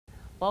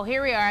Well,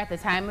 here we are at the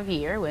time of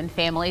year when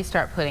families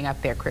start putting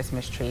up their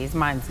Christmas trees.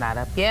 Mine's not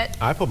up yet.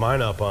 I put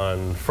mine up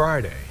on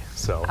Friday,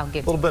 so a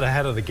little bit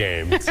ahead of the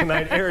game.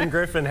 Tonight, Erin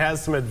Griffin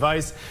has some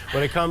advice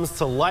when it comes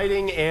to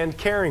lighting and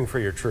caring for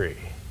your tree.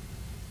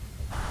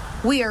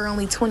 We are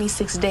only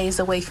 26 days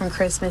away from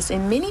Christmas,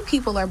 and many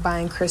people are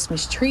buying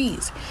Christmas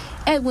trees.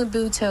 Edwin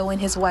Buteau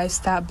and his wife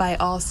stopped by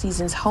All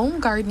Seasons Home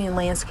Garden and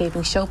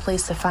Landscaping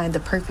Showplace to find the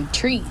perfect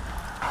tree.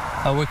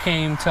 We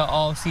came to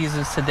All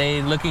Seasons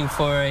today looking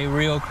for a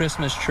real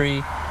Christmas tree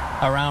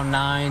around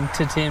 9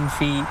 to 10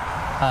 feet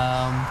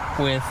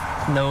with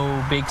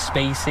no big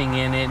spacing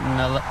in it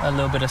and a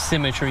little bit of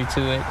symmetry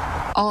to it.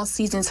 All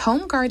Seasons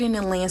Home Garden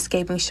and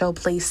Landscaping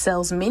Showplace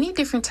sells many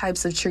different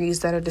types of trees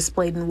that are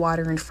displayed in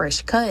water and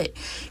fresh cut.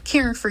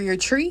 Caring for your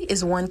tree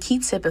is one key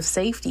tip of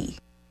safety.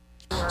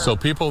 So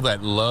people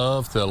that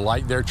love to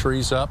light their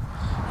trees up,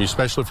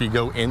 especially if you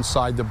go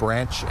inside the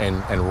branch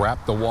and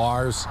wrap the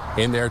wires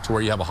in there to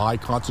where you have a high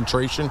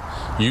concentration,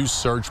 use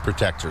surge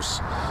protectors.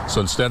 So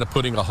instead of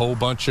putting a whole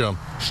bunch of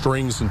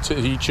strings into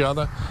each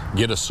other,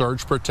 get a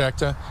surge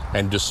protector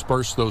and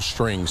disperse those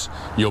strings.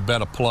 You'll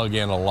better plug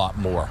in a lot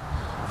more.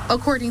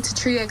 According to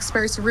tree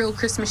experts, real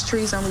Christmas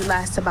trees only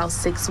last about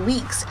 6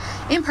 weeks,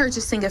 and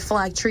purchasing a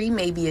flag tree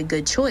may be a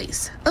good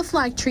choice. A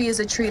flag tree is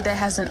a tree that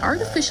has an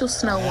artificial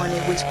snow on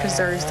it, which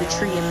preserves the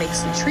tree and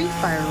makes the tree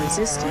fire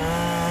resistant.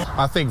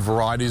 I think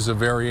varieties are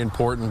very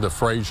important. The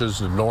Frasers,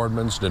 the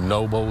Nordmans, the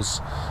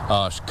Nobles,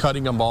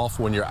 cutting them off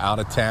when you're out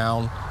of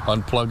town,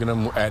 unplugging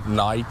them at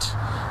night,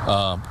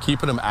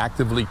 keeping them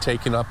actively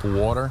taking up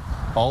water.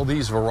 All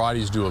these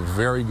varieties do a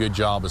very good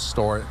job of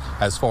storing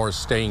as far as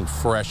staying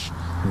fresh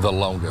the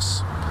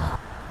longest.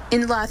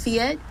 In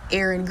Lafayette,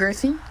 Erin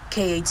Griffin,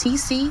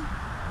 KATC,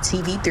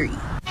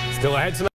 TV3. Still ahead tonight.